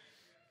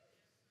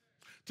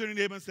 Turn to your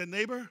neighbor and say,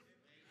 neighbor,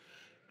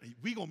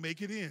 we going to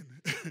make it in.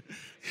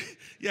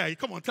 Yeah,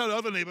 come on, tell the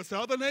other neighbor. Say,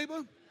 other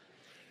neighbor,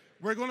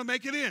 we're going to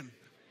make it in.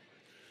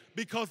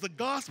 Because the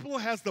gospel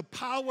has the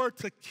power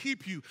to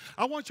keep you.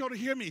 I want y'all to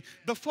hear me.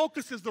 The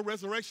focus is the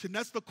resurrection.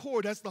 That's the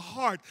core. That's the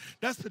heart.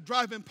 That's the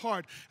driving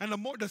part. And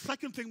the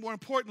second thing, more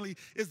importantly,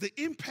 is the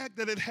impact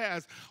that it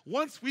has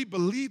once we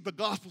believe the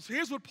gospel. So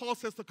here's what Paul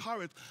says to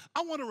Corinth.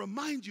 I want to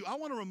remind you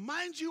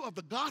of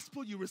the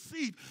gospel you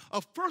received.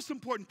 Of first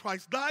important,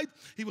 Christ died.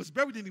 He was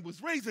buried and he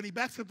was raised. And he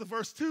backs up to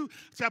verse 1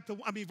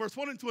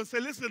 and 2 and say,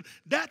 listen,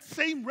 that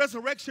same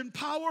resurrection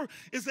power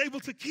is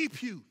able to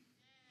keep you.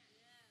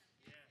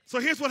 So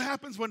here's what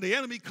happens when the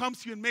enemy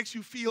comes to you and makes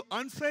you feel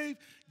unsaved.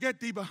 Get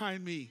thee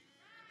behind me.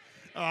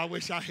 Oh, I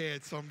wish I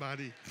had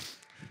somebody.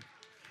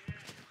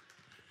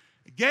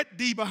 Get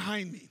thee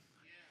behind me.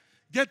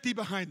 Get thee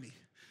behind me.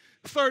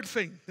 Third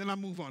thing, then I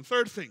move on.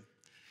 Third thing.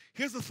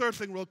 Here's the third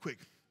thing real quick.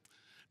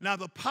 Now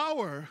the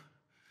power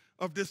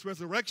of this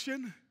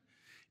resurrection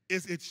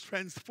is its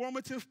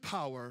transformative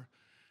power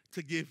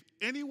to give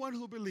anyone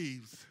who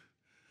believes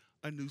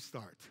a new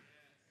start.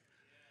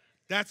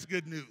 That's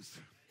good news.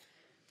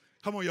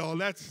 Come on, y'all.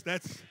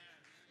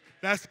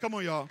 Come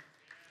on, y'all.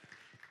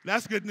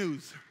 That's good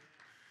news.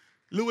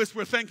 Lewis,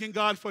 we're thanking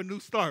God for a new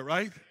start,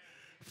 right?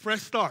 Fresh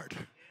start.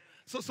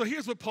 So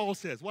here's what Paul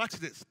says. Watch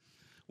this.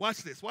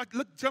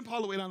 Look, jump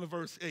all the way down to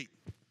verse 8.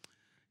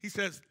 He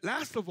says,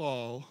 last of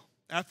all,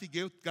 after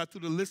he got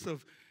through the list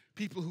of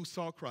people who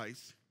saw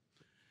Christ,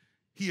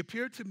 he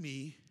appeared to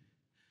me,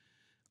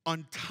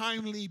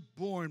 untimely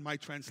born, my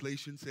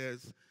translation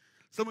says.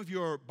 Some of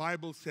your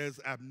Bible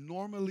says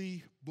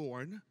abnormally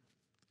born.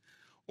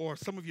 Or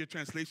some of your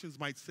translations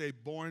might say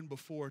born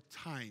before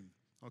time,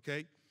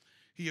 okay?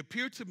 He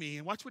appeared to me,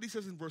 and watch what he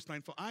says in verse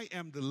 9, for I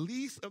am the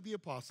least of the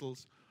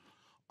apostles,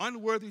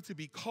 unworthy to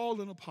be called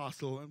an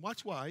apostle. And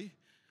watch why.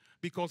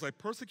 Because I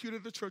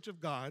persecuted the church of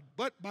God,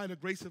 but by the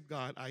grace of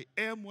God, I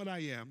am what I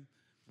am,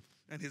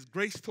 and his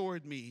grace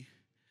toward me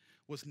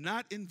was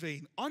not in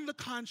vain. On the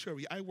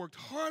contrary, I worked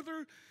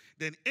harder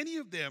than any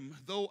of them,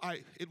 though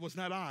it was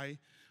not I,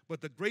 but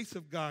the grace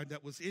of God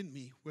that was in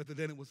me, whether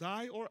then it was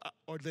I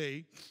or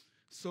they.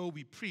 So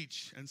we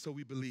preach and so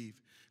we believe.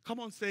 Come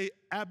on, say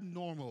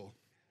abnormal.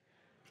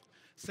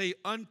 Say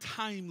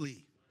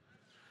untimely.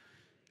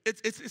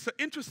 It's an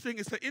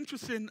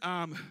interesting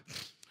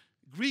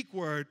Greek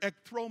word.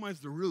 Ekthroma is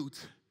the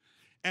root,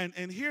 and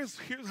here's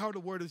how the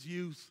word is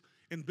used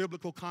in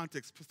biblical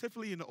context,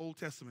 specifically in the Old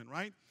Testament.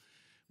 Right?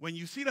 When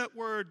you see that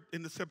word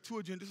in the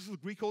Septuagint, this is the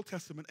Greek Old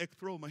Testament.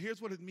 Ekthroma.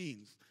 Here's what it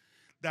means: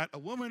 that a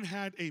woman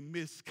had a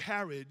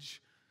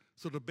miscarriage,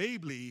 so the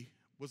baby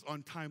was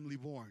untimely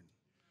born.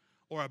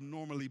 Or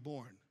abnormally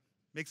born.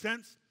 Make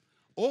sense?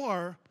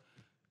 Or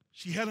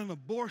she had an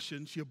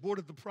abortion, she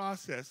aborted the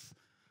process,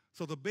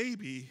 so the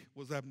baby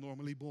was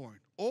abnormally born.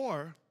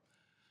 Or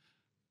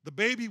the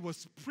baby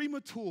was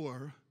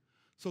premature,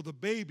 so the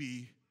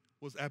baby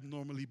was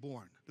abnormally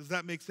born. Does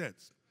that make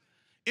sense?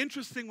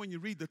 Interesting when you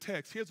read the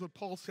text, here's what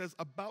Paul says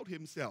about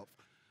himself.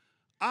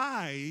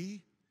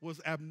 I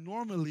was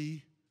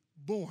abnormally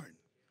born.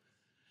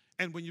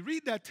 And when you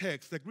read that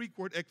text, the Greek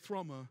word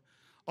ekthroma,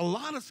 a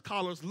lot of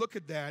scholars look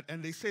at that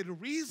and they say the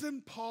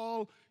reason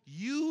Paul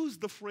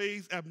used the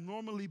phrase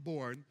abnormally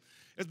born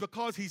is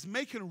because he's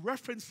making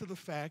reference to the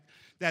fact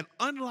that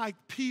unlike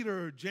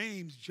Peter,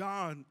 James,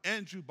 John,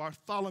 Andrew,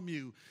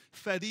 Bartholomew,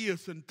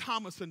 Thaddeus, and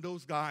Thomas and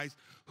those guys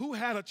who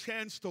had a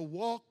chance to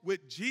walk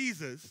with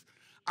Jesus,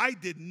 I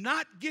did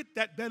not get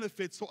that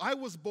benefit, so I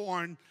was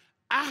born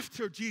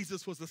after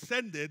Jesus was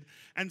ascended.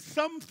 And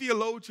some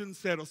theologians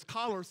said, or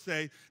scholars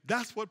say,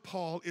 that's what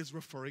Paul is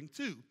referring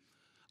to.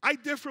 I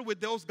differ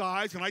with those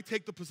guys, and I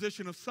take the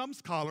position of some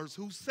scholars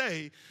who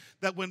say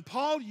that when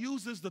Paul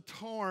uses the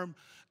term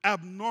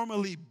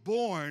abnormally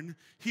born,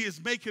 he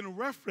is making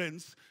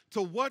reference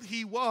to what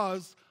he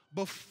was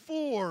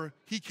before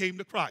he came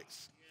to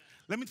Christ.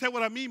 Let me tell you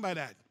what I mean by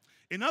that.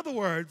 In other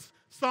words,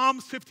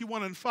 Psalms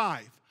 51 and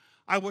 5,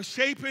 I was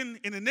shapen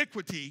in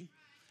iniquity,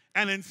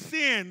 and in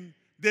sin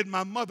did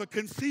my mother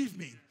conceive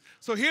me.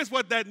 So here's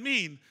what that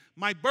means.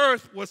 My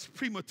birth was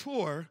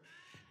premature,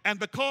 and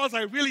because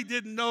I really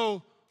didn't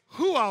know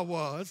who I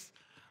was,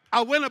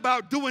 I went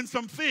about doing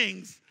some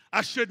things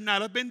I should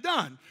not have been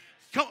done.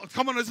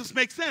 Come on, does this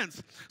make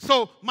sense?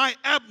 So my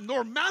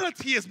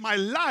abnormality is my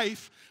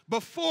life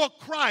before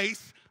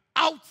Christ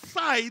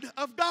outside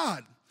of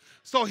God.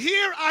 So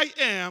here I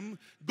am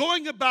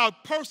going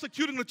about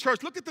persecuting the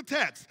church. Look at the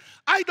text.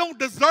 I don't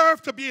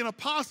deserve to be an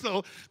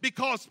apostle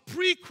because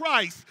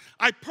pre-Christ,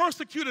 I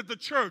persecuted the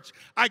church.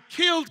 I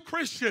killed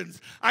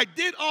Christians. I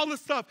did all this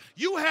stuff.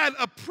 You had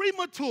a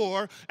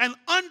premature and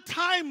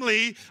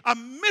untimely, a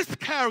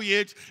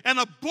miscarriage, an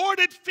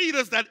aborted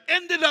fetus that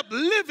ended up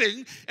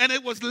living, and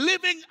it was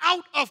living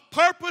out of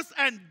purpose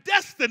and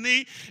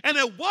destiny. And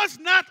it was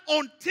not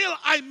until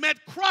I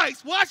met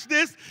Christ, watch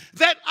this,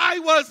 that I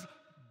was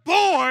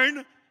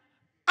born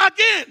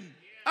again.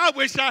 I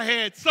wish I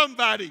had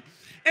somebody.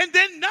 And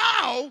then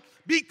now,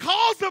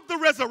 because of the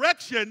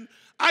resurrection,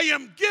 I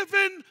am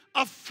given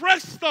a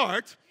fresh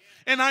start,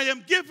 and I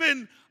am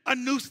given a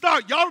new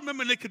start. Y'all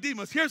remember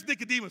Nicodemus. Here's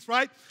Nicodemus,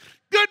 right?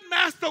 Good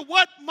master,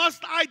 what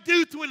must I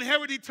do to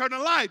inherit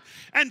eternal life?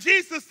 And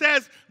Jesus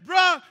says,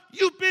 bruh,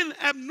 you've been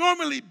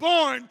abnormally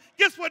born.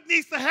 Guess what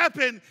needs to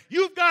happen?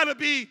 You've got to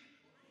be,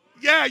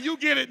 yeah, you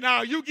get it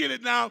now. You get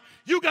it now.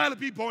 You got to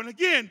be born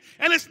again.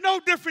 And it's no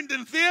different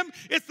than them.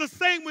 It's the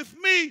same with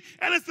me,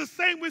 and it's the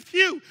same with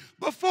you.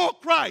 Before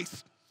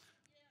Christ,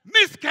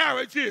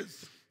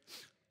 miscarriages,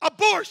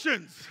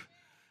 abortions,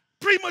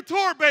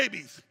 premature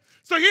babies.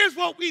 So here's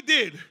what we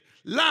did.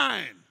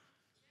 Lying,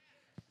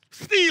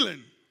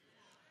 stealing,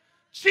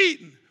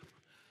 cheating.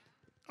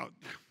 Oh,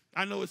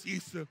 I know it's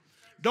Easter.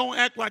 Don't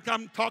act like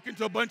I'm talking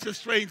to a bunch of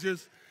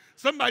strangers.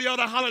 Somebody ought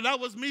to holler, that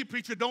was me,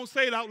 preacher. Don't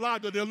say it out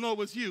loud, or they'll know it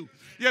was you.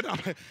 You know?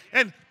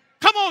 And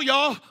come on,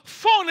 y'all.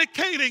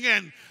 Fornicating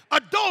and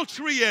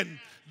adultery and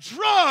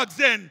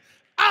drugs and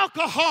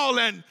alcohol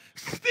and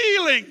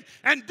stealing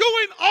and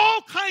doing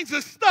all kinds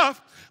of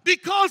stuff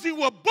because we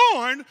were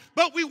born,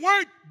 but we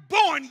weren't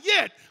born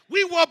yet.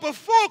 We were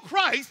before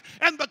Christ,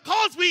 and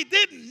because we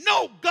didn't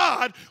know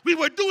God, we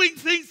were doing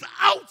things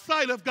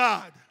outside of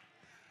God.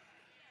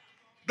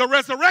 The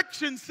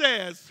resurrection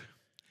says,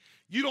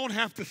 you don't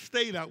have to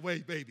stay that way,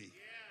 baby.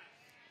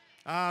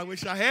 I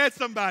wish I had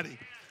somebody.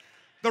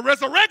 The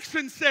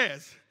resurrection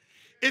says,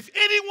 if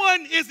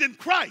anyone is in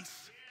Christ,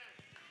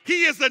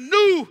 he is a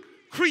new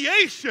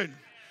creation.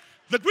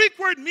 The Greek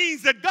word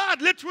means that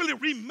God literally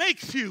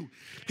remakes you.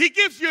 He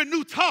gives you a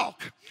new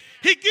talk.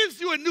 He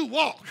gives you a new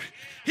walk.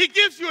 He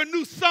gives you a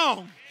new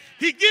song.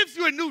 He gives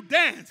you a new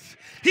dance.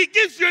 He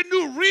gives you a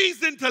new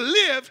reason to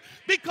live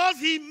because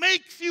he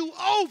makes you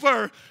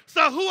over.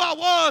 So who I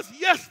was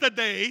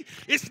yesterday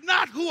is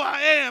not who I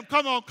am.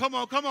 Come on, come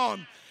on, come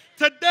on.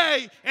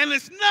 Today, and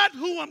it's not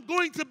who I'm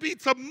going to be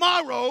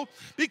tomorrow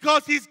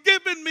because he's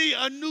given me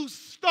a new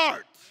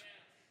start.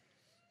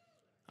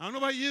 I don't know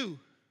about you,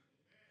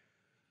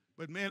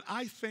 but man,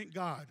 I thank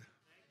God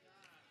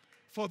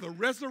for the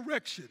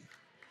resurrection.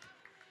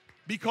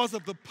 Because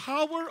of the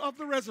power of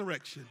the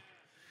resurrection.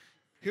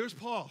 Here's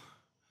Paul.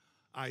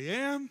 I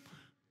am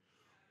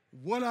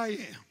what I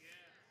am.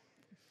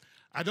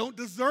 I don't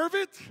deserve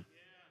it,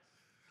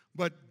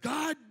 but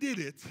God did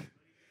it.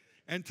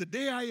 And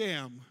today I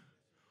am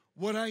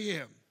what I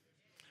am.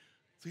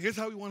 So here's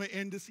how we want to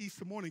end this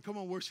Easter morning. Come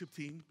on, worship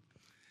team.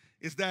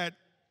 Is that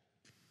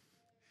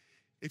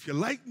if you're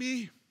like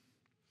me,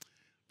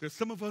 there's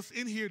some of us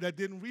in here that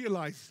didn't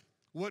realize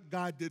what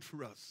God did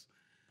for us.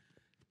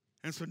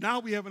 And so now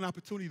we have an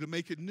opportunity to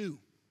make it new.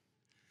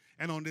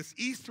 And on this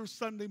Easter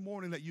Sunday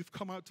morning that you've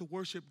come out to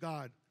worship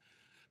God,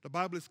 the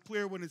Bible is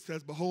clear when it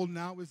says, behold,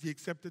 now is the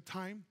accepted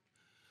time.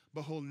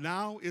 Behold,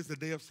 now is the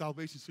day of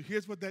salvation. So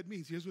here's what that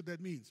means. Here's what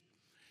that means.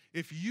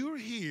 If you're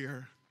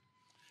here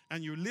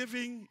and you're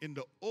living in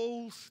the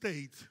old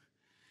state,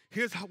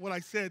 here's what I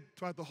said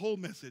throughout the whole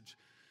message.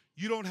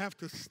 You don't have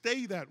to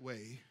stay that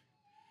way.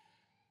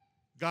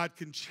 God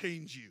can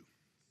change you.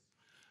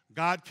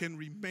 God can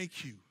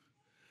remake you.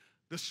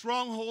 The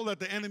stronghold that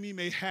the enemy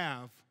may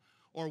have,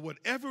 or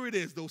whatever it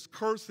is, those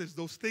curses,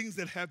 those things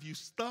that have you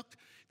stuck,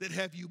 that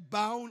have you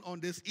bound on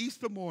this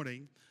Easter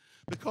morning,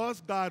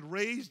 because God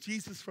raised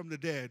Jesus from the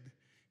dead,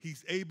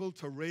 he's able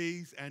to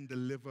raise and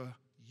deliver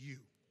you.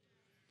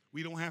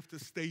 We don't have to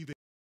stay there.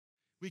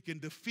 We can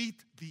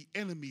defeat the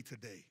enemy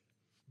today.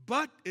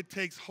 But it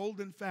takes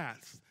holding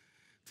fast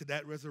to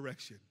that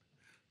resurrection.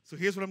 So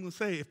here's what I'm going to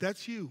say. If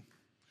that's you,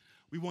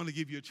 we want to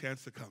give you a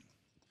chance to come.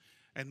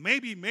 And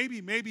maybe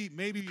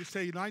you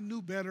say, you know, I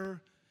knew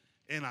better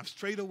and I've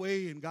strayed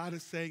away, and God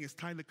is saying it's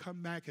time to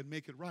come back and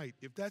make it right.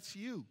 If that's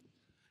you,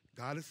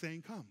 God is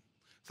saying come.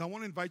 So I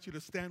want to invite you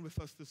to stand with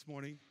us this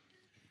morning.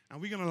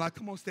 And we're going to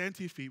come on, stand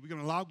to your feet. We're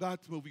going to allow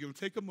God to move. We're going to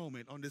take a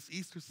moment on this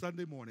Easter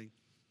Sunday morning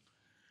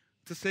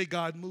to say,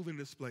 God, move in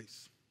this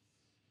place.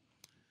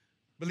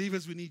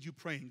 Believers, we need you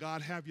praying.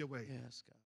 God, have your way. Yes, God.